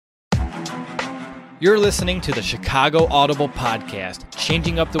You're listening to the Chicago Audible podcast,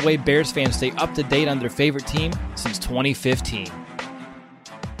 changing up the way Bears fans stay up to date on their favorite team since 2015.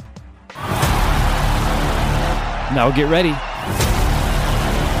 Now get ready,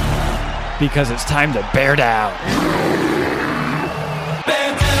 because it's time to bear down.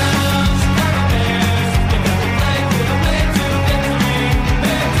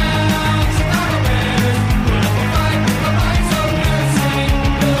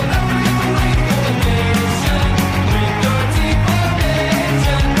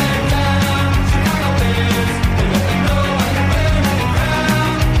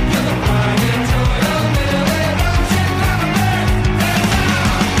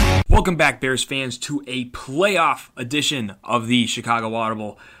 Welcome back, Bears fans, to a playoff edition of the Chicago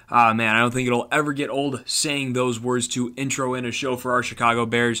Audible. Man, I don't think it'll ever get old saying those words to intro in a show for our Chicago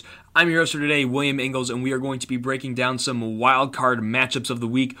Bears. I'm your host for today, William Ingalls, and we are going to be breaking down some wildcard matchups of the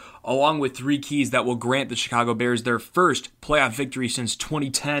week, along with three keys that will grant the Chicago Bears their first playoff victory since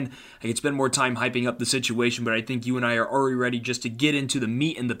 2010. I could spend more time hyping up the situation, but I think you and I are already ready just to get into the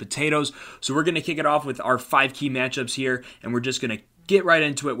meat and the potatoes. So we're going to kick it off with our five key matchups here, and we're just going to get right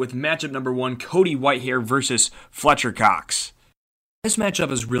into it with matchup number one, Cody Whitehair versus Fletcher Cox. This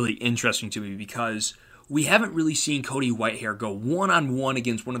matchup is really interesting to me because we haven't really seen Cody Whitehair go one-on-one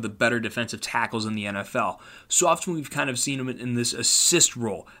against one of the better defensive tackles in the NFL. So often we've kind of seen him in this assist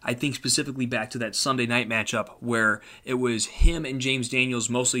role. I think specifically back to that Sunday night matchup where it was him and James Daniels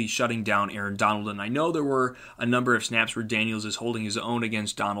mostly shutting down Aaron Donald. And I know there were a number of snaps where Daniels is holding his own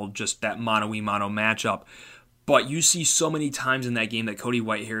against Donald, just that mono-y-mono matchup. But you see so many times in that game that Cody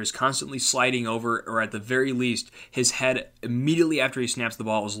Whitehair is constantly sliding over, or at the very least, his head immediately after he snaps the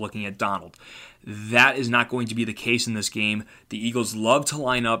ball is looking at Donald. That is not going to be the case in this game. The Eagles love to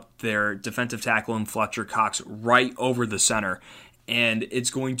line up their defensive tackle and Fletcher Cox right over the center. And it's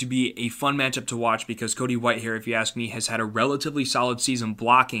going to be a fun matchup to watch because Cody Whitehair, if you ask me, has had a relatively solid season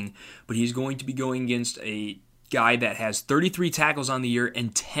blocking, but he's going to be going against a guy that has 33 tackles on the year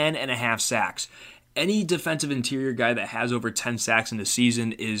and 10.5 sacks. Any defensive interior guy that has over 10 sacks in a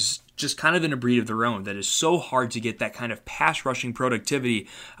season is just kind of in a breed of their own. That is so hard to get that kind of pass rushing productivity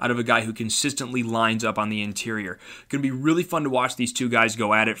out of a guy who consistently lines up on the interior. Going to be really fun to watch these two guys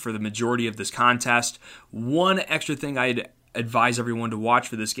go at it for the majority of this contest. One extra thing I'd advise everyone to watch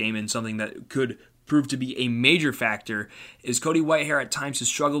for this game, and something that could prove to be a major factor, is Cody Whitehair at times has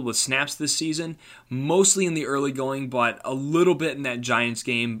struggled with snaps this season, mostly in the early going, but a little bit in that Giants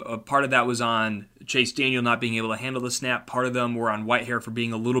game. Part of that was on Chase Daniel not being able to handle the snap. Part of them were on Whitehair for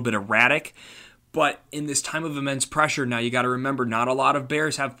being a little bit erratic. But in this time of immense pressure, now you got to remember, not a lot of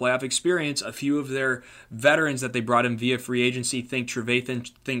Bears have playoff experience. A few of their veterans that they brought in via free agency, think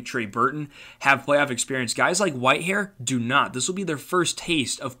Trevathan, think Trey Burton, have playoff experience. Guys like Whitehair do not. This will be their first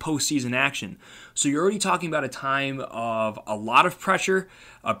taste of postseason action. So you're already talking about a time of a lot of pressure,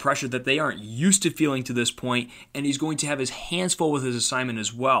 a pressure that they aren't used to feeling to this point, and he's going to have his hands full with his assignment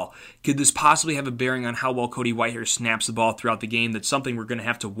as well. Could this possibly have a bearing on how well Cody Whitehair snaps the ball throughout the game? That's something we're going to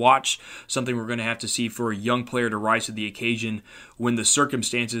have to watch, something we're going to have to see for a young player to rise to the occasion when the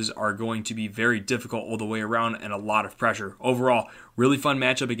circumstances are going to be very difficult all the way around and a lot of pressure. Overall, really fun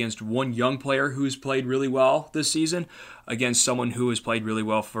matchup against one young player who's played really well this season against someone who has played really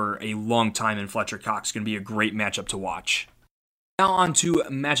well for a long time in Fletcher Cox. Going to be a great matchup to watch. Now on to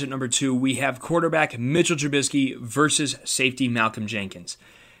matchup number two, we have quarterback Mitchell Trubisky versus safety Malcolm Jenkins.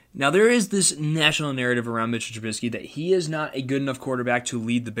 Now there is this national narrative around Mitchell Trubisky that he is not a good enough quarterback to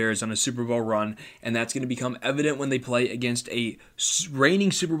lead the Bears on a Super Bowl run, and that's going to become evident when they play against a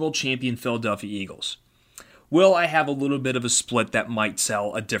reigning Super Bowl champion Philadelphia Eagles. Will I have a little bit of a split that might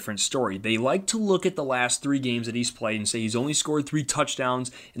tell a different story? They like to look at the last three games that he's played and say he's only scored 3 touchdowns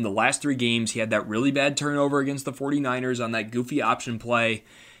in the last 3 games. He had that really bad turnover against the 49ers on that goofy option play.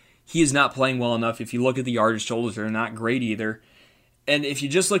 He is not playing well enough. If you look at the yardage totals, they're not great either. And if you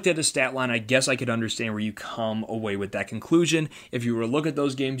just looked at his stat line, I guess I could understand where you come away with that conclusion. If you were to look at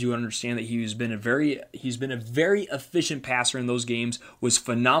those games, you would understand that he's been a very efficient passer in those games, was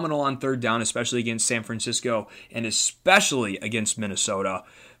phenomenal on third down, especially against San Francisco and especially against Minnesota.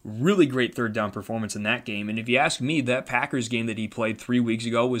 Really great third down performance in that game. And if you ask me, that Packers game that he played 3 weeks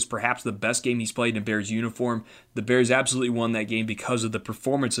ago was perhaps the best game he's played in a Bears uniform. The Bears absolutely won that game because of the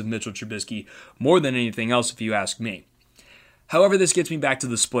performance of Mitchell Trubisky more than anything else, if you ask me. However, this gets me back to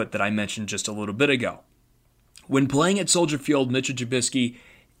the split that I mentioned just a little bit ago. When playing at Soldier Field, Mitchell Trubisky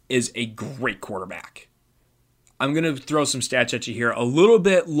is a great quarterback. I'm going to throw some stats at you here. A little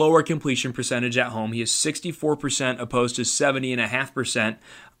bit lower completion percentage at home. He is 64% opposed to 70.5%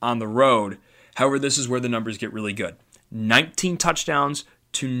 on the road. However, this is where the numbers get really good. 19 touchdowns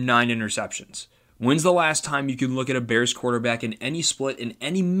to 9 interceptions. When's the last time you can look at a Bears quarterback in any split, in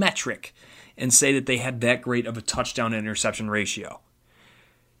any metric, and say that they had that great of a touchdown to interception ratio?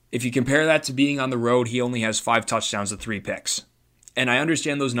 If you compare that to being on the road, he only has 5 touchdowns to 3 picks. And I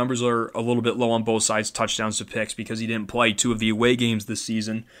understand those numbers are a little bit low on both sides, touchdowns to picks, because he didn't play 2 of the away games this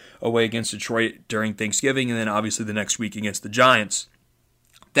season, away against Detroit during Thanksgiving, and then obviously the next week against the Giants.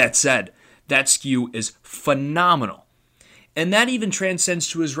 That said, that skew is phenomenal. And that even transcends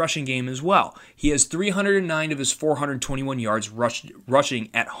to his rushing game as well. He has 309 of his 421 yards rushing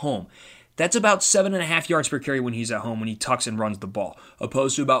at home. That's about 7.5 yards per carry when he's at home, when he tucks and runs the ball,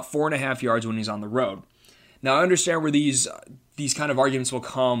 opposed to about 4.5 yards when he's on the road. Now, I understand where these kind of arguments will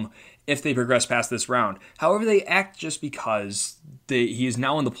come if they progress past this round. However, they act just because he is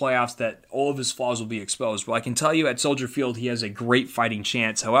now in the playoffs that all of his flaws will be exposed. Well, I can tell you at Soldier Field he has a great fighting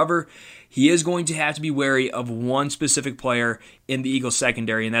chance. However, he is going to have to be wary of one specific player in the Eagles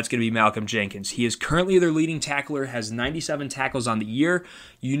secondary, and that's going to be Malcolm Jenkins. He is currently their leading tackler, has 97 tackles on the year.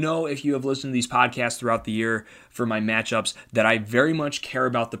 You know, if you have listened to these podcasts throughout the year for my matchups, that I very much care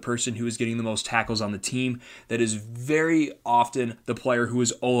about the person who is getting the most tackles on the team. That is very often the player who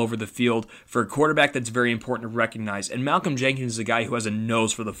is all over the field. For a quarterback, that's very important to recognize. And Malcolm Jenkins is a guy who has a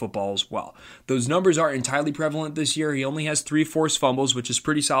nose for the football as well. Those numbers aren't entirely prevalent this year. He only has 3 forced fumbles, which is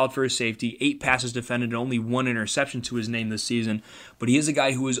pretty solid for a safety. 8 passes defended and only 1 interception to his name this season. But he is a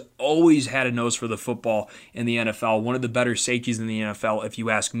guy who has always had a nose for the football in the NFL. One of the better safeties in the NFL, if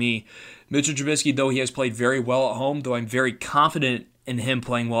you ask me. Mitchell Trubisky, though he has played very well at home, though I'm very confident in him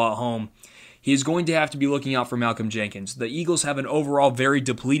playing well at home, he is going to have to be looking out for Malcolm Jenkins. The Eagles have an overall very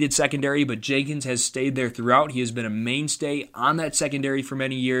depleted secondary, but Jenkins has stayed there throughout. He has been a mainstay on that secondary for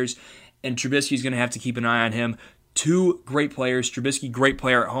many years, and Trubisky is going to have to keep an eye on him. 2 great players. Trubisky, great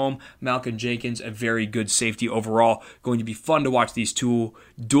player at home. Malcolm Jenkins, a very good safety overall. Going to be fun to watch these two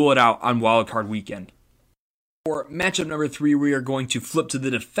duel it out on Wildcard weekend. For matchup number 3, we are going to flip to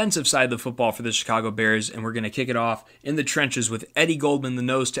the defensive side of the football for the Chicago Bears, and we're going to kick it off in the trenches with Eddie Goldman, the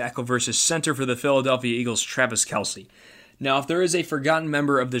nose tackle, versus center for the Philadelphia Eagles, Travis Kelce. Now, if there is a forgotten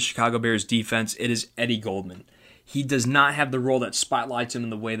member of the Chicago Bears defense, it is Eddie Goldman. He does not have the role that spotlights him in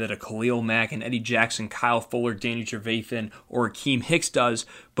the way that a Khalil Mack and Eddie Jackson, Kyle Fuller, Danny Trevathan, or Akeem Hicks does,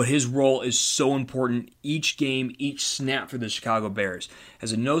 but his role is so important each game, each snap for the Chicago Bears.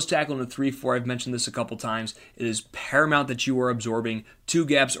 As a nose tackle in a 3-4, I've mentioned this a couple times, it is paramount that you are absorbing 2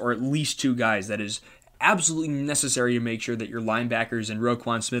 gaps or at least 2 guys. That is absolutely necessary to make sure that your linebackers and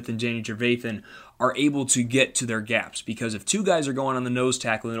Roquan Smith and Danny Trevathan are able to get to their gaps. Because if 2 guys are going on the nose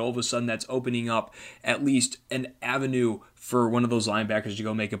tackle, and all of a sudden that's opening up at least an avenue for one of those linebackers to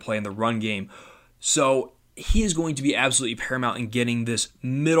go make a play in the run game. So he is going to be absolutely paramount in getting this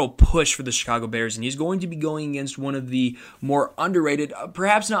middle push for the Chicago Bears, and he's going to be going against one of the more underrated,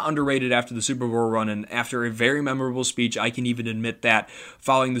 perhaps not underrated after the Super Bowl run, and after a very memorable speech, I can even admit that,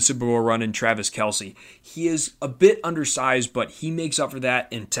 following the Super Bowl run in Travis Kelce. He is a bit undersized, but he makes up for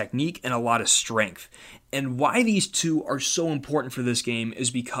that in technique and a lot of strength. And why these two are so important for this game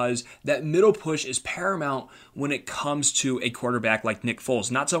is because that middle push is paramount when it comes to a quarterback like Nick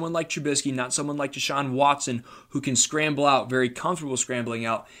Foles. Not someone like Trubisky, not someone like Deshaun Watson, who can scramble out, very comfortable scrambling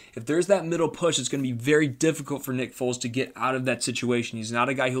out. If there's that middle push, it's going to be very difficult for Nick Foles to get out of that situation. He's not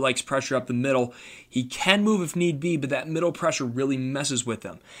a guy who likes pressure up the middle. He can move if need be, but that middle pressure really messes with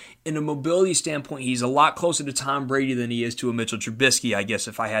him. In a mobility standpoint, he's a lot closer to Tom Brady than he is to a Mitchell Trubisky, I guess,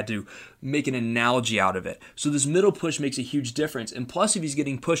 if I had to make an analogy out of it. So this middle push makes a huge difference. And plus, if he's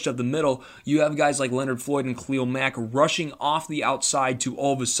getting pushed up the middle, you have guys like Leonard Floyd and Khalil Mack rushing off the outside to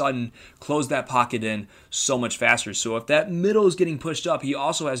all of a sudden close that pocket in so much faster. So if that middle is getting pushed up, he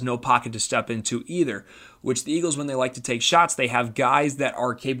also has no pocket to step into either, which the Eagles, when they like to take shots, they have guys that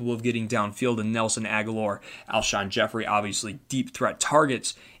are capable of getting downfield, and Nelson Aguilar, Alshon Jeffrey, obviously deep threat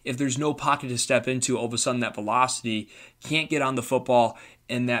targets. If there's no pocket to step into, all of a sudden that velocity can't get on the football,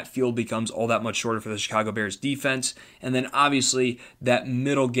 and that field becomes all that much shorter for the Chicago Bears defense. And then obviously that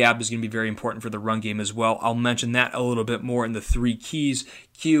middle gap is going to be very important for the run game as well. I'll mention that a little bit more in the 3 keys.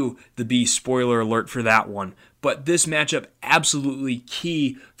 Cue the B spoiler alert for that one. But this matchup, absolutely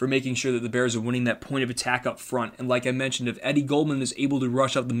key for making sure that the Bears are winning that point of attack up front. And like I mentioned, if Eddie Goldman is able to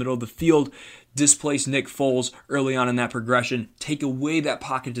rush up the middle of the field, displace Nick Foles early on in that progression, take away that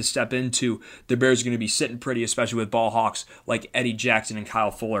pocket to step into, the Bears are going to be sitting pretty, especially with ball hawks like Eddie Jackson and Kyle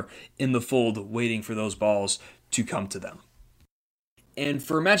Fuller in the fold, waiting for those balls to come to them. And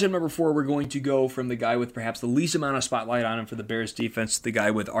for matchup number 4, we're going to go from the guy with perhaps the least amount of spotlight on him for the Bears defense to the guy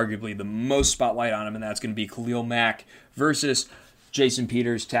with arguably the most spotlight on him, and that's going to be Khalil Mack versus Jason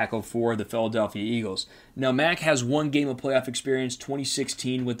Peters tackled for the Philadelphia Eagles. Now, Mack has one game of playoff experience,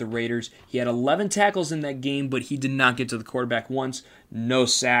 2016 with the Raiders. He had 11 tackles in that game, but he did not get to the quarterback once. No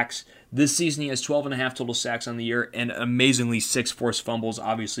sacks. This season, he has 12.5 total sacks on the year, and amazingly 6 forced fumbles.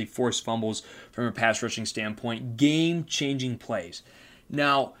 Obviously, forced fumbles from a pass rushing standpoint. Game-changing plays.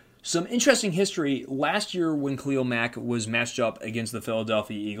 Now, some interesting history. Last year when Khalil Mack was matched up against the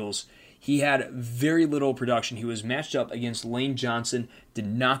Philadelphia Eagles, he had very little production. He was matched up against Lane Johnson, did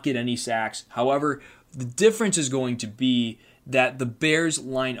not get any sacks. However, the difference is going to be that the Bears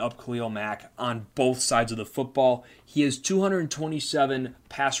line up Khalil Mack on both sides of the football. He has 227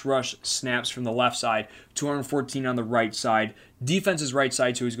 pass rush snaps from the left side, 214 on the right side. Defense's right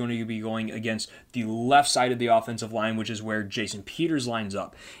side, so he's going to be going against the left side of the offensive line, which is where Jason Peters lines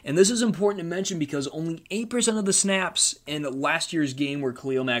up. And this is important to mention because only 8% of the snaps in last year's game where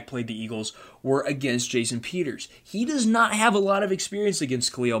Khalil Mack played the Eagles were against Jason Peters. He does not have a lot of experience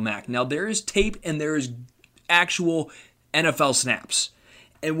against Khalil Mack. Now, there is tape and there is actual NFL snaps.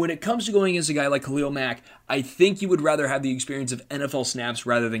 And when it comes to going against a guy like Khalil Mack, I think you would rather have the experience of NFL snaps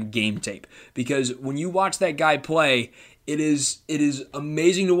rather than game tape. Because when you watch that guy play, it is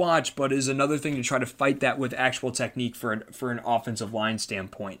amazing to watch, but it is another thing to try to fight that with actual technique for an offensive line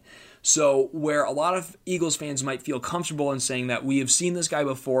standpoint. So where a lot of Eagles fans might feel comfortable in saying that we have seen this guy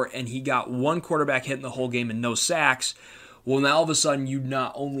before and he got one quarterback hit in the whole game and no sacks, well, now all of a sudden you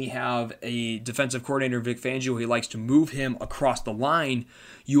not only have a defensive coordinator, Vic Fangio, who likes to move him across the line,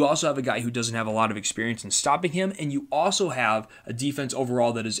 you also have a guy who doesn't have a lot of experience in stopping him, and you also have a defense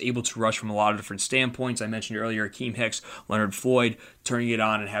overall that is able to rush from a lot of different standpoints. I mentioned earlier Akeem Hicks, Leonard Floyd, turning it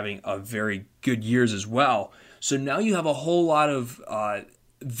on and having a very good years as well. So now you have a whole lot of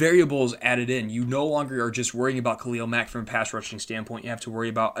variables added in. You no longer are just worrying about Khalil Mack from a pass rushing standpoint. You have to worry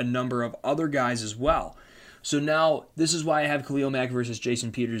about a number of other guys as well. So now, this is why I have Khalil Mack versus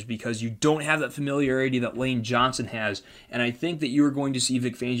Jason Peters, because you don't have that familiarity that Lane Johnson has. And I think that you are going to see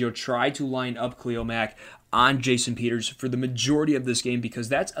Vic Fangio try to line up Khalil Mack on Jason Peters for the majority of this game, because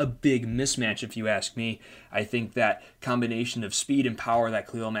that's a big mismatch if you ask me. I think that combination of speed and power that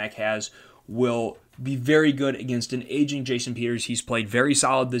Khalil Mack has will be very good against an aging Jason Peters. He's played very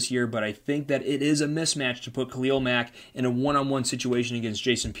solid this year, but I think that it is a mismatch to put Khalil Mack in a one-on-one situation against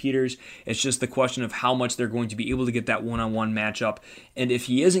Jason Peters. It's just the question of how much they're going to be able to get that one-on-one matchup. And if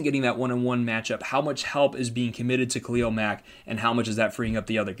he isn't getting that one-on-one matchup, how much help is being committed to Khalil Mack and how much is that freeing up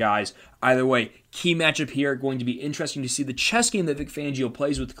the other guys? Either way, key matchup here. Going to be interesting to see the chess game that Vic Fangio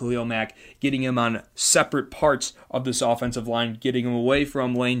plays with Khalil Mack, getting him on separate parts of this offensive line, getting him away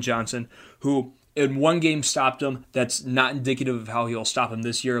from Lane Johnson, who in one game stopped him. That's not indicative of how he'll stop him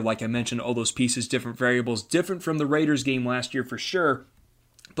this year. Like I mentioned, all those pieces, different variables, different from the Raiders game last year for sure.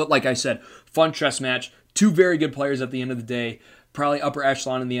 But like I said, fun chess match. Two very good players at the end of the day. Probably upper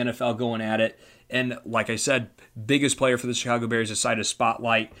echelon in the NFL going at it. And like I said, biggest player for the Chicago Bears aside of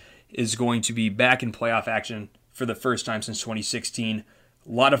Spotlight is going to be back in playoff action for the first time since 2016. A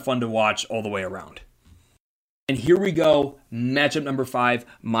lot of fun to watch all the way around. And here we go, matchup number 5,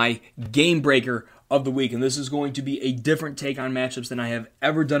 my game breaker of the week. And this is going to be a different take on matchups than I have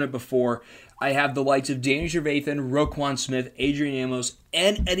ever done it before. I have the likes of Danny Trevathan, Roquan Smith, Adrian Amos,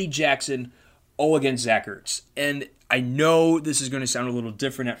 and Eddie Jackson all against Zach Ertz. And I know this is going to sound a little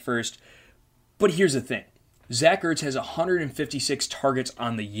different at first, but here's the thing. Zach Ertz has 156 targets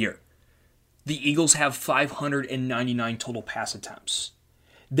on the year. The Eagles have 599 total pass attempts.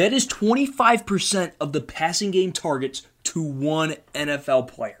 That is 25% of the passing game targets to one NFL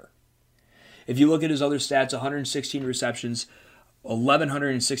player. If you look at his other stats, 116 receptions,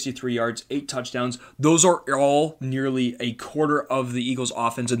 1,163 yards, 8 touchdowns. Those are all nearly a quarter of the Eagles'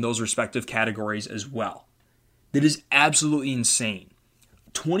 offense in those respective categories as well. That is absolutely insane.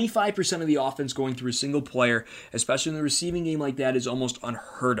 25% of the offense going through a single player, especially in the receiving game like that, is almost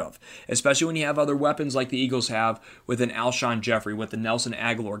unheard of. Especially when you have other weapons like the Eagles have with an Alshon Jeffrey, with the Nelson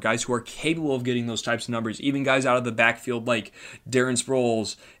Aguilar, guys who are capable of getting those types of numbers, even guys out of the backfield like Darren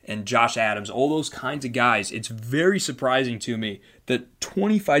Sproles and Josh Adams, all those kinds of guys. It's very surprising to me that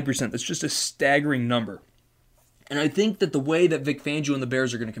 25%, that's just a staggering number. And I think that the way that Vic Fangio and the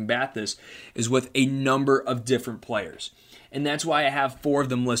Bears are going to combat this is with a number of different players. And that's why I have 4 of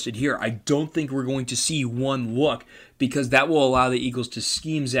them listed here. I don't think we're going to see one look because that will allow the Eagles to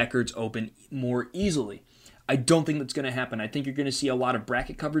scheme Zach Ertz open more easily. I don't think that's going to happen. I think you're going to see a lot of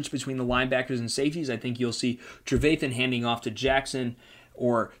bracket coverage between the linebackers and safeties. I think you'll see Trevathan handing off to Jackson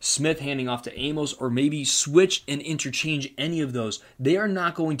or Smith handing off to Amos, or maybe switch and interchange any of those. They are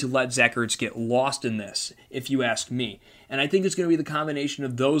not going to let Zach Ertz get lost in this, if you ask me. And I think it's going to be the combination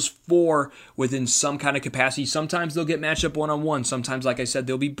of those four within some kind of capacity. Sometimes they'll get matched up one-on-one. Sometimes, like I said,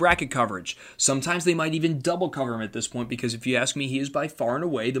 there'll be bracket coverage. Sometimes they might even double cover him at this point because if you ask me, he is by far and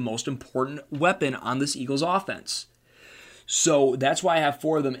away the most important weapon on this Eagles offense. So that's why I have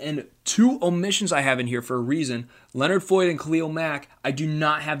four of them. And two omissions I have in here for a reason. Leonard Floyd and Khalil Mack, I do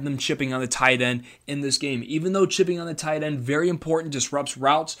not have them chipping on the tight end in this game. Even though chipping on the tight end, very important, disrupts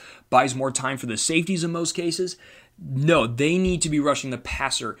routes, buys more time for the safeties in most cases. No, they need to be rushing the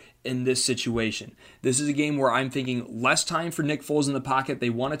passer in this situation. This is a game where I'm thinking less time for Nick Foles in the pocket. They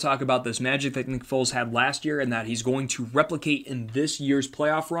want to talk about this magic that Nick Foles had last year and that he's going to replicate in this year's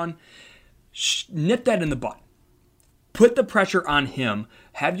playoff run. Nip that in the bud. Put the pressure on him.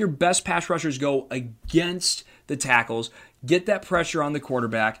 Have your best pass rushers go against the tackles. Get that pressure on the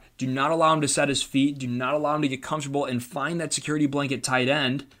quarterback. Do not allow him to set his feet. Do not allow him to get comfortable and find that security blanket tight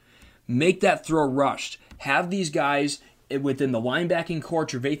end. Make that throw rushed. Have these guys within the linebacking core,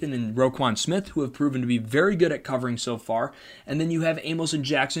 Trevathan and Roquan Smith, who have proven to be very good at covering so far. And then you have Amos and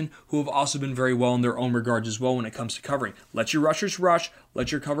Jackson, who have also been very well in their own regards as well when it comes to covering. Let your rushers rush,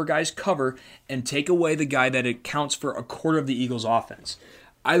 let your cover guys cover, and take away the guy that accounts for a quarter of the Eagles' offense.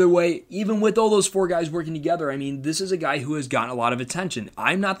 Either way, even with all those four guys working together, I mean, this is a guy who has gotten a lot of attention.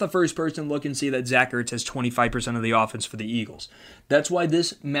 I'm not the first person to look and see that Zach Ertz has 25% of the offense for the Eagles. That's why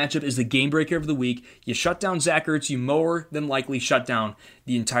this matchup is the game breaker of the week. You shut down Zach Ertz, you more than likely shut down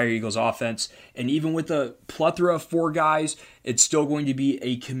the entire Eagles offense. And even with a plethora of four guys, it's still going to be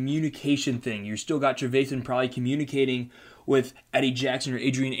a communication thing. You still got Trevathan probably communicating with Eddie Jackson or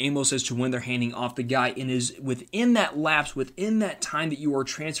Adrian Amos as to when they're handing off the guy, and is within that lapse, within that time that you are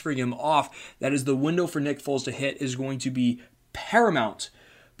transferring him off, that is the window for Nick Foles to hit is going to be paramount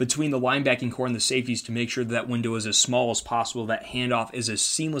between the linebacking core and the safeties to make sure that window is as small as possible, that handoff is as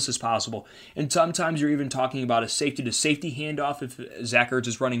seamless as possible. And sometimes you're even talking about a safety-to-safety handoff if Zach Ertz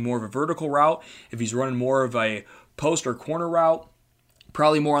is running more of a vertical route, if he's running more of a post or corner route.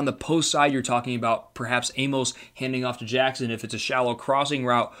 Probably more on the post side, you're talking about perhaps Amos handing off to Jackson. If it's a shallow crossing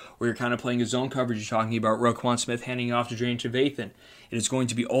route where you're kind of playing a zone coverage, you're talking about Roquan Smith handing off to Dwayne Trevathan. It is going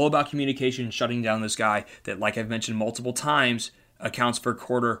to be all about communication and shutting down this guy that, like I've mentioned multiple times, accounts for a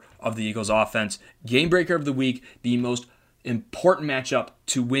quarter of the Eagles' offense. Game breaker of the week, the most important matchup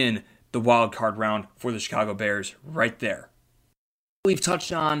to win the wild card round for the Chicago Bears right there. We've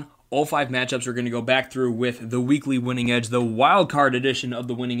touched on all five matchups we're going to go back through with the weekly winning edge, the wild card edition of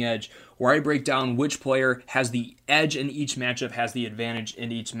the winning edge, where I break down which player has the edge in each matchup, has the advantage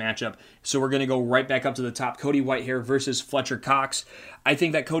in each matchup. So we're going to go right back up to the top. Cody Whitehair versus Fletcher Cox. I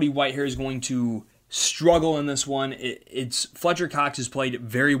think that Cody Whitehair is going to struggle in this one. It's Fletcher Cox has played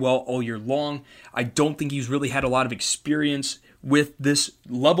very well all year long. I don't think he's really had a lot of experience with this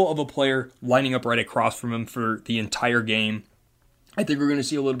level of a player lining up right across from him for the entire game. I think we're going to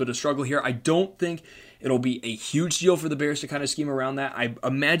see a little bit of struggle here. I don't think it'll be a huge deal for the Bears to kind of scheme around that. I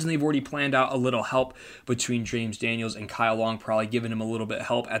imagine they've already planned out a little help between James Daniels and Kyle Long, probably giving him a little bit of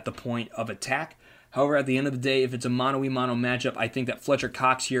help at the point of attack. However, at the end of the day, if it's a mano-a-mano matchup, I think that Fletcher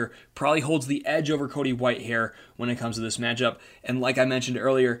Cox here probably holds the edge over Cody Whitehair when it comes to this matchup. And like I mentioned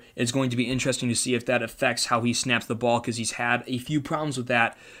earlier, it's going to be interesting to see if that affects how he snaps the ball because he's had a few problems with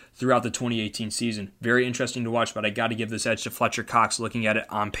that throughout the 2018 season. Very interesting to watch, but I got to give this edge to Fletcher Cox looking at it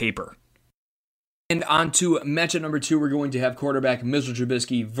on paper. And on to matchup number 2, we're going to have quarterback Mitchell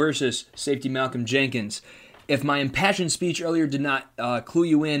Trubisky versus safety Malcolm Jenkins. If my impassioned speech earlier did not clue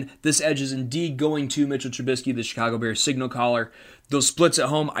you in, this edge is indeed going to Mitchell Trubisky, the Chicago Bears signal caller. Those splits at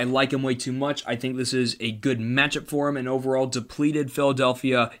home, I like him way too much. I think this is a good matchup for him. An overall depleted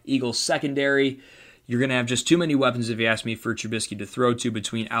Philadelphia Eagles secondary. You're going to have just too many weapons, if you ask me, for Trubisky to throw to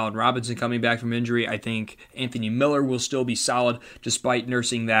between Allen Robinson coming back from injury. I think Anthony Miller will still be solid despite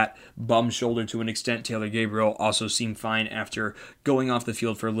nursing that bum shoulder to an extent. Taylor Gabriel also seemed fine after going off the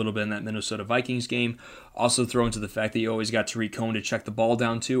field for a little bit in that Minnesota Vikings game. Also throw into the fact that you always got Tariq Cohen to check the ball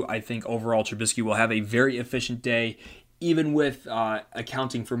down to. I think overall Trubisky will have a very efficient day, even with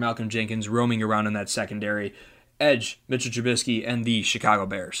accounting for Malcolm Jenkins roaming around in that secondary. Edge, Mitchell Trubisky, and the Chicago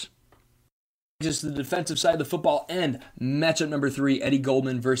Bears. Just the defensive side of the football and matchup number 3, Eddie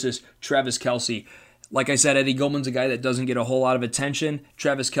Goldman versus Travis Kelce. Like I said, Eddie Goldman's a guy that doesn't get a whole lot of attention.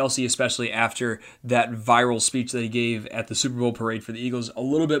 Travis Kelce, especially after that viral speech that he gave at the Super Bowl parade for the Eagles, a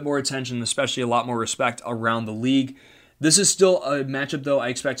little bit more attention, especially a lot more respect around the league. This is still a matchup, though, I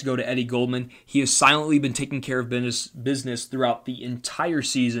expect to go to Eddie Goldman. He has silently been taking care of business throughout the entire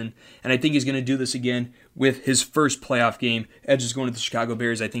season, and I think he's going to do this again with his first playoff game. Edge is going to the Chicago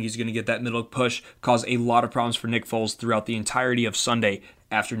Bears. I think he's going to get that middle push, cause a lot of problems for Nick Foles throughout the entirety of Sunday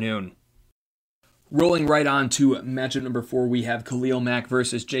afternoon. Rolling right on to matchup number 4, we have Khalil Mack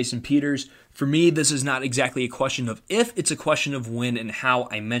versus Jason Peters. For me, this is not exactly a question of if, it's a question of when and how.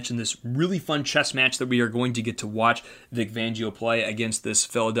 I mentioned this really fun chess match that we are going to get to watch Vic Fangio play against this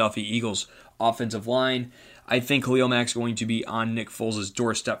Philadelphia Eagles offensive line. I think Khalil Mack's going to be on Nick Foles'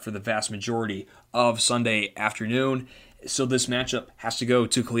 doorstep for the vast majority of Sunday afternoon. So this matchup has to go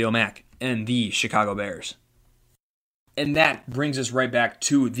to Khalil Mack and the Chicago Bears. And that brings us right back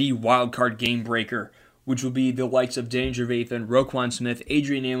to the wildcard game breaker, which will be the likes of Danny Trevathan, Roquan Smith,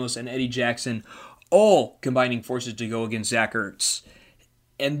 Adrian Amos, and Eddie Jackson, all combining forces to go against Zach Ertz.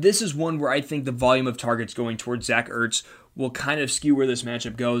 And this is one where I think the volume of targets going towards Zach Ertz will kind of skew where this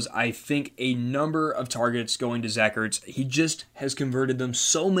matchup goes. I think a number of targets going to Zach Ertz. He just has converted them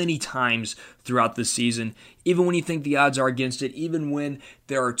so many times throughout the season. Even when you think the odds are against it, even when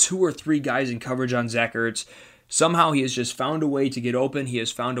there are 2 or 3 guys in coverage on Zach Ertz, somehow he has just found a way to get open. He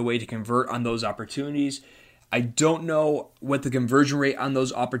has found a way to convert on those opportunities. I don't know what the conversion rate on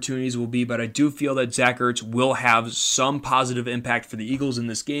those opportunities will be, but I do feel that Zach Ertz will have some positive impact for the Eagles in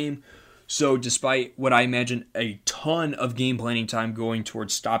this game. So despite what I imagine a ton of game planning time going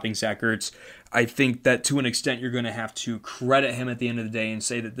towards stopping Zach Ertz, I think that to an extent you're going to have to credit him at the end of the day and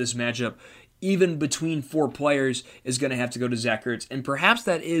say that this matchup, even between 4 players, is going to have to go to Zach Ertz. And perhaps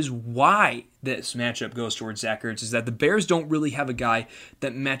that is why this matchup goes towards Zach Ertz, is that the Bears don't really have a guy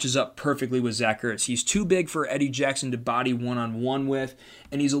that matches up perfectly with Zach Ertz. He's too big for Eddie Jackson to body one-on-one with,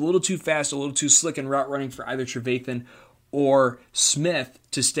 and he's a little too fast, a little too slick in route running for either Trevathan or Smith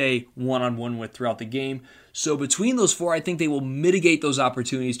to stay one-on-one with throughout the game. So between those 4, I think they will mitigate those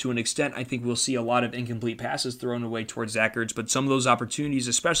opportunities to an extent. I think we'll see a lot of incomplete passes thrown away towards Zach Ertz, but some of those opportunities,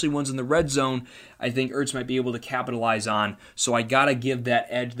 especially ones in the red zone, I think Ertz might be able to capitalize on. So I got to give that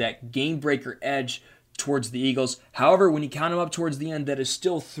edge, that game-breaker edge, towards the Eagles. However, when you count them up towards the end, that is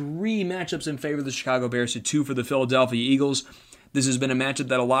still 3 matchups in favor of the Chicago Bears to 2 for the Philadelphia Eagles. This has been a matchup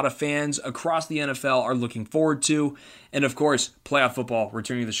that a lot of fans across the NFL are looking forward to. And of course, playoff football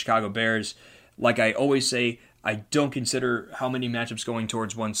returning to the Chicago Bears. Like I always say, I don't consider how many matchups going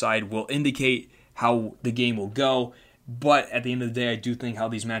towards one side will indicate how the game will go. But at the end of the day, I do think how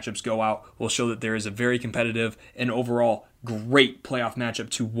these matchups go out will show that there is a very competitive and overall great playoff matchup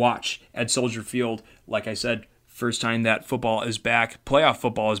to watch at Soldier Field. Like I said, first time that football is back. Playoff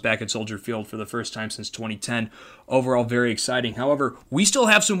football is back at Soldier Field for the first time since 2010. Overall, very exciting. However, we still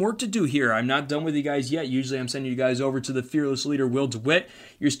have some work to do here. I'm not done with you guys yet. Usually I'm sending you guys over to the fearless leader, Will DeWitt.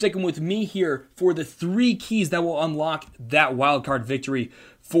 You're sticking with me here for the 3 keys that will unlock that wild card victory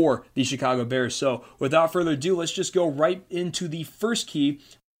for the Chicago Bears. So without further ado, let's just go right into the first key,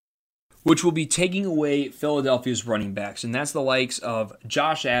 which will be taking away Philadelphia's running backs. And that's the likes of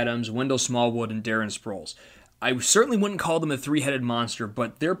Josh Adams, Wendell Smallwood, and Darren Sproles. I certainly wouldn't call them a 3-headed monster,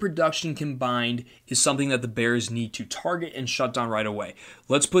 but their production combined is something that the Bears need to target and shut down right away.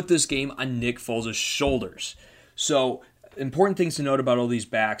 Let's put this game on Nick Foles' shoulders. So, important things to note about all these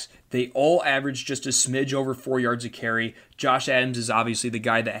backs. They all average just a smidge over 4 yards a carry. Josh Adams is obviously the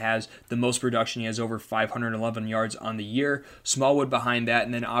guy that has the most production. He has over 511 yards on the year. Smallwood behind that,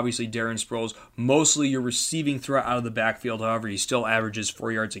 and then obviously Darren Sproles. Mostly your receiving threat out of the backfield. However, he still averages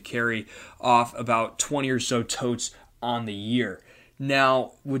 4 yards a carry off about 20 or so totes on the year.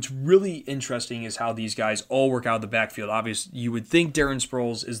 Now, what's really interesting is how these guys all work out of the backfield. Obviously, you would think Darren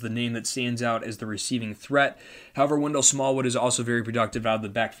Sproles is the name that stands out as the receiving threat. However, Wendell Smallwood is also very productive out of the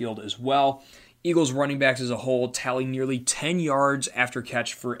backfield as well. Eagles running backs as a whole tally nearly 10 yards after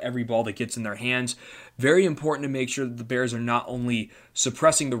catch for every ball that gets in their hands. Very important to make sure that the Bears are not only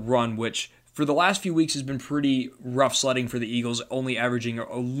suppressing the run, which for the last few weeks has been pretty rough sledding for the Eagles, only averaging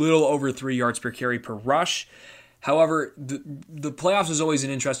a little over 3 yards per carry per rush. However, the playoffs is always an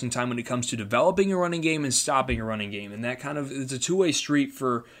interesting time when it comes to developing a running game and stopping a running game. And that kind of is a two-way street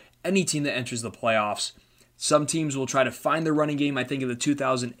for any team that enters the playoffs. Some teams will try to find their running game. I think of the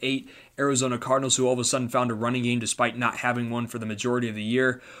 2008 Arizona Cardinals, who all of a sudden found a running game despite not having one for the majority of the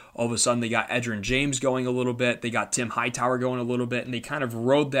year. All of a sudden, they got Edgerrin James going a little bit. They got Tim Hightower going a little bit, and they kind of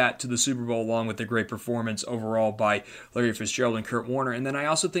rode that to the Super Bowl along with the great performance overall by Larry Fitzgerald and Kurt Warner. And then I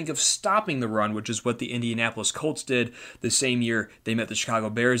also think of stopping the run, which is what the Indianapolis Colts did the same year they met the Chicago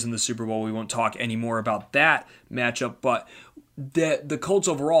Bears in the Super Bowl. We won't talk any more about that matchup, but the Colts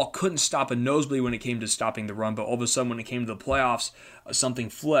overall couldn't stop a nosebleed when it came to stopping the run, but all of a sudden when it came to the playoffs, something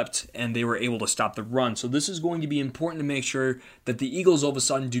flipped and they were able to stop the run. So this is going to be important to make sure that the Eagles all of a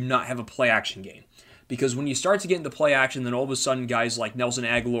sudden do not have a play action game. Because when you start to get into play action, then all of a sudden guys like Nelson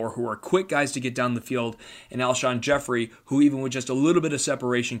Aguilar, who are quick guys to get down the field, and Alshon Jeffrey, who even with just a little bit of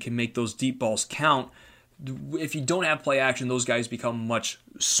separation can make those deep balls count. If you don't have play action, those guys become much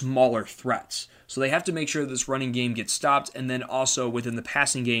smaller threats. So they have to make sure this running game gets stopped, and then also within the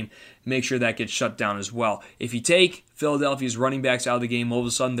passing game, make sure that gets shut down as well. If you take Philadelphia's running backs out of the game, all of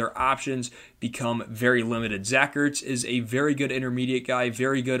a sudden their options become very limited. Zach Ertz is a very good intermediate guy,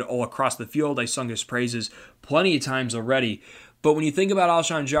 very good all across the field. I sung his praises plenty of times already. But when you think about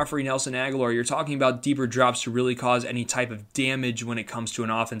Alshon Jeffrey, Nelson Aguilar, you're talking about deeper drops to really cause any type of damage when it comes to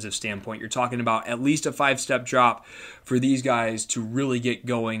an offensive standpoint. You're talking about at least a 5-step drop for these guys to really get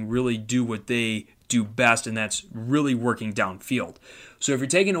going, really do what they do best, and that's really working downfield. So if you're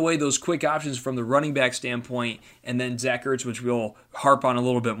taking away those quick options from the running back standpoint, and then Zach Ertz, which we'll harp on a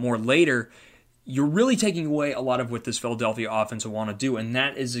little bit more later, you're really taking away a lot of what this Philadelphia offense will want to do, and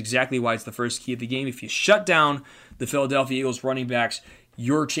that is exactly why it's the first key of the game. If you shut down the Philadelphia Eagles running backs,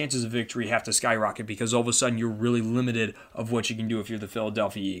 your chances of victory have to skyrocket because all of a sudden you're really limited of what you can do if you're the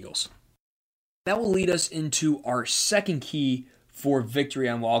Philadelphia Eagles. That will lead us into our second key for victory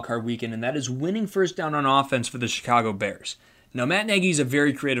on Wildcard Weekend, and that is winning first down on offense for the Chicago Bears. Now, Matt Nagy is a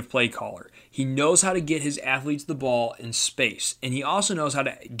very creative play caller. He knows how to get his athletes the ball in space, and he also knows how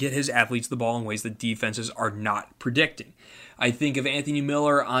to get his athletes the ball in ways that defenses are not predicting. I think of Anthony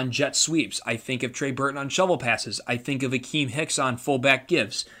Miller on jet sweeps. I think of Trey Burton on shovel passes. I think of Akeem Hicks on fullback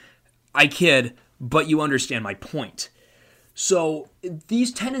gives. I kid, but you understand my point. So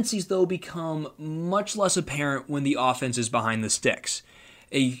these tendencies, though, become much less apparent when the offense is behind the sticks.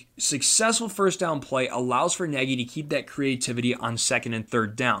 A successful first down play allows for Nagy to keep that creativity on second and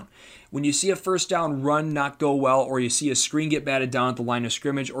third down. When you see a first down run not go well, or you see a screen get batted down at the line of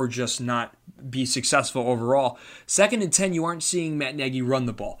scrimmage, or just not be successful overall, second and 10, you aren't seeing Matt Nagy run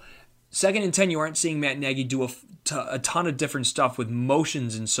the ball. Second and 10, you aren't seeing Matt Nagy do a ton of different stuff with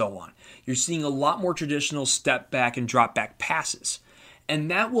motions and so on. You're seeing a lot more traditional step back and drop back passes. And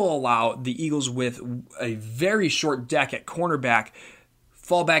that will allow the Eagles with a very short deck at cornerback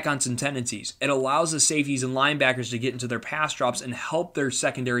fall back on some tendencies. It allows the safeties and linebackers to get into their pass drops and help their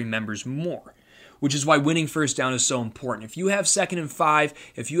secondary members more, which is why winning first down is so important. If you have 2nd and 5,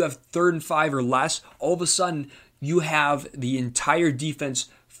 if you have 3rd and 5 or less, all of a sudden you have the entire defense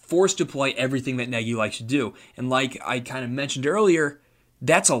forced to play everything that Nagy likes to do. And like I kind of mentioned earlier,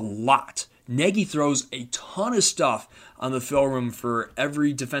 that's a lot. Nagy throws a ton of stuff on the film room for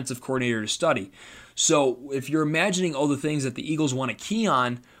every defensive coordinator to study. So if you're imagining all the things that the Eagles want to key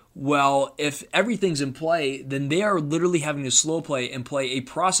on, well, if everything's in play, then they are literally having to slow play and play a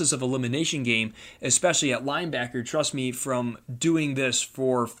process of elimination game, especially at linebacker. Trust me, from doing this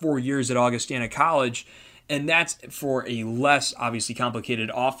for 4 years at Augustana College, and that's for a less obviously complicated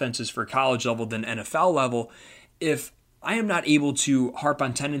offenses for college level than NFL level. If I am not able to harp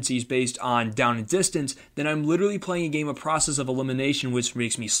on tendencies based on down and distance, then I'm literally playing a game of process of elimination, which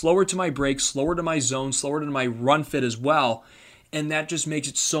makes me slower to my break, slower to my zone, slower to my run fit as well. And that just makes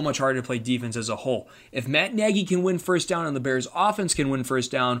it so much harder to play defense as a whole. If Matt Nagy can win first down and the Bears offense can win first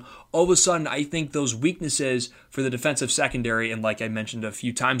down, all of a sudden I think those weaknesses for the defensive secondary, and like I mentioned a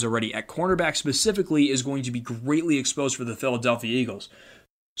few times already, at cornerback specifically, is going to be greatly exposed for the Philadelphia Eagles.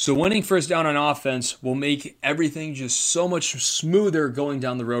 So winning first down on offense will make everything just so much smoother going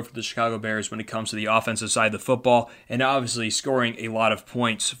down the road for the Chicago Bears when it comes to the offensive side of the football, and obviously scoring a lot of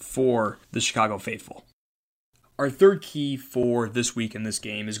points for the Chicago faithful. Our third key for this week in this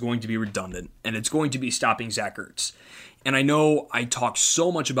game is going to be redundant, and it's going to be stopping Zach Ertz. And I know I talk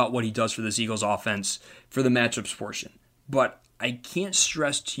so much about what he does for this Eagles offense for the matchups portion, but I can't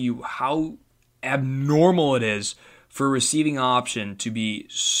stress to you how abnormal it is for a receiving option to be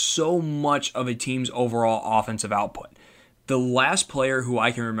so much of a team's overall offensive output. The last player who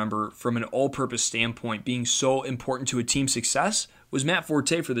I can remember from an all-purpose standpoint being so important to a team's success was Matt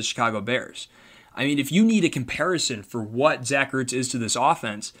Forte for the Chicago Bears. I mean, if you need a comparison for what Zach Ertz is to this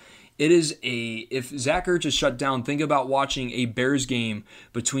offense, if Zach Ertz is shut down, think about watching a Bears game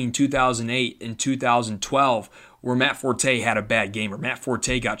between 2008 and 2012 where Matt Forte had a bad game or Matt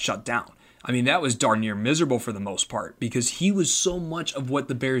Forte got shut down. I mean, that was darn near miserable for the most part because he was so much of what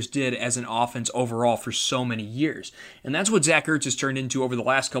the Bears did as an offense overall for so many years. And that's what Zach Ertz has turned into over the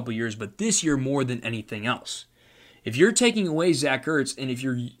last couple years, but this year more than anything else. If you're taking away Zach Ertz, and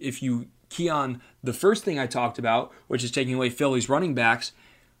if you key on the first thing I talked about, which is taking away Philly's running backs,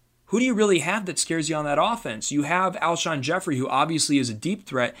 who do you really have that scares you on that offense? You have Alshon Jeffrey, who obviously is a deep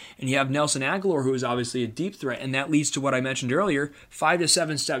threat, and you have Nelson Aguilar, who is obviously a deep threat, and that leads to what I mentioned earlier, 5 to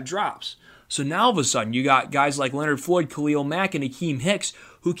 7 step drops. So now all of a sudden, you got guys like Leonard Floyd, Khalil Mack, and Akeem Hicks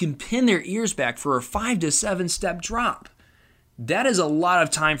who can pin their ears back for a 5 to 7 step drop. That is a lot of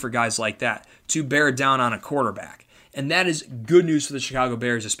time for guys like that to bear down on a quarterback. And that is good news for the Chicago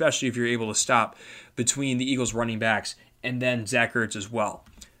Bears, especially if you're able to stop between the Eagles running backs and then Zach Ertz as well.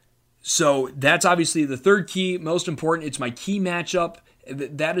 So that's obviously the third key, most important. It's my key matchup.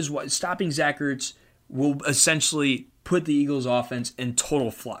 That is what stopping Zach Ertz will essentially put the Eagles offense in total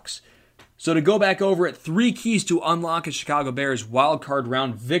flux. So to go back over it, 3 keys to unlock a Chicago Bears wildcard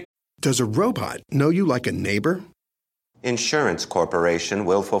round victory. Does a robot know you like a neighbor? Insurance Corporation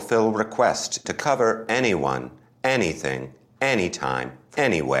will fulfill requests to cover anyone, anything, anytime,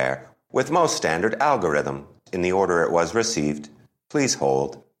 anywhere, with most standard algorithm in the order it was received. Please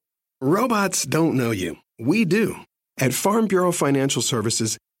hold. Robots don't know you. We do. At Farm Bureau Financial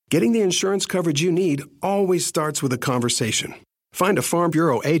Services, getting the insurance coverage you need always starts with a conversation. Find a Farm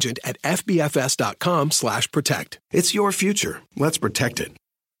Bureau agent at fbfs.com/protect. It's your future. Let's protect it.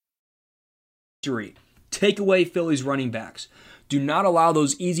 Take away Philly's running backs. Do not allow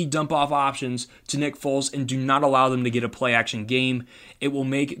those easy dump-off options to Nick Foles, and do not allow them to get a play-action game. It will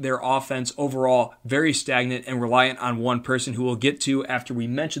make their offense overall very stagnant and reliant on one person, who we'll get to after we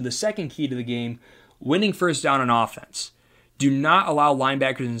mention the second key to the game, winning first down on offense. Do not allow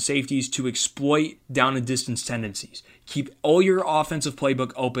linebackers and safeties to exploit down and distance tendencies. Keep all your offensive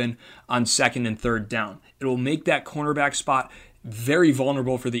playbook open on second and third down. It will make that cornerback spot very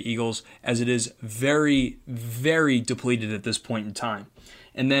vulnerable for the Eagles, as it is very, very depleted at this point in time.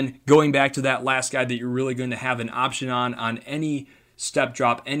 And then going back to that last guy that you're really going to have an option on any step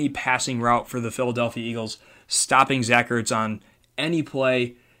drop, any passing route for the Philadelphia Eagles, stopping Zach Ertz on any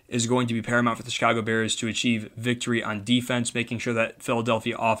play is going to be paramount for the Chicago Bears to achieve victory on defense, making sure that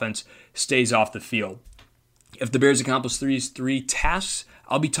Philadelphia offense stays off the field. If the Bears accomplish these 3 tasks,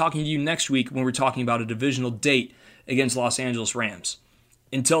 I'll be talking to you next week when we're talking about a divisional date against Los Angeles Rams.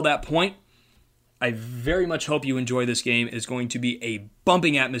 Until that point, I very much hope you enjoy this game. It is going to be a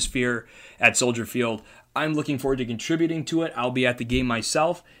bumping atmosphere at Soldier Field. I'm looking forward to contributing to it. I'll be at the game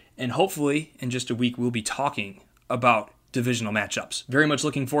myself, and hopefully in just a week we'll be talking about divisional matchups. Very much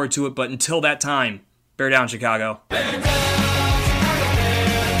looking forward to it, but until that time, bear down, Chicago.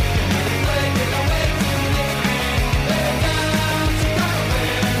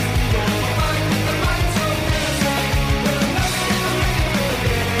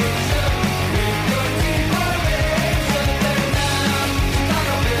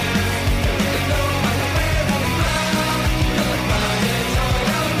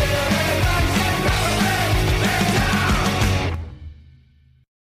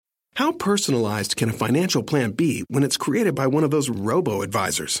 How personalized can a financial plan be when it's created by one of those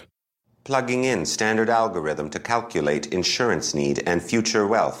robo-advisors? Plugging in standard algorithm to calculate insurance need and future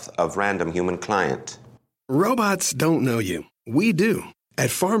wealth of random human client. Robots don't know you. We do.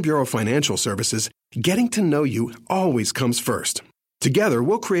 At Farm Bureau Financial Services, getting to know you always comes first. Together,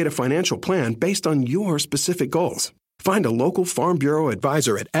 we'll create a financial plan based on your specific goals. Find a local Farm Bureau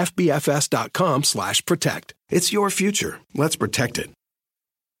advisor at fbfs.com/protect. It's your future. Let's protect it.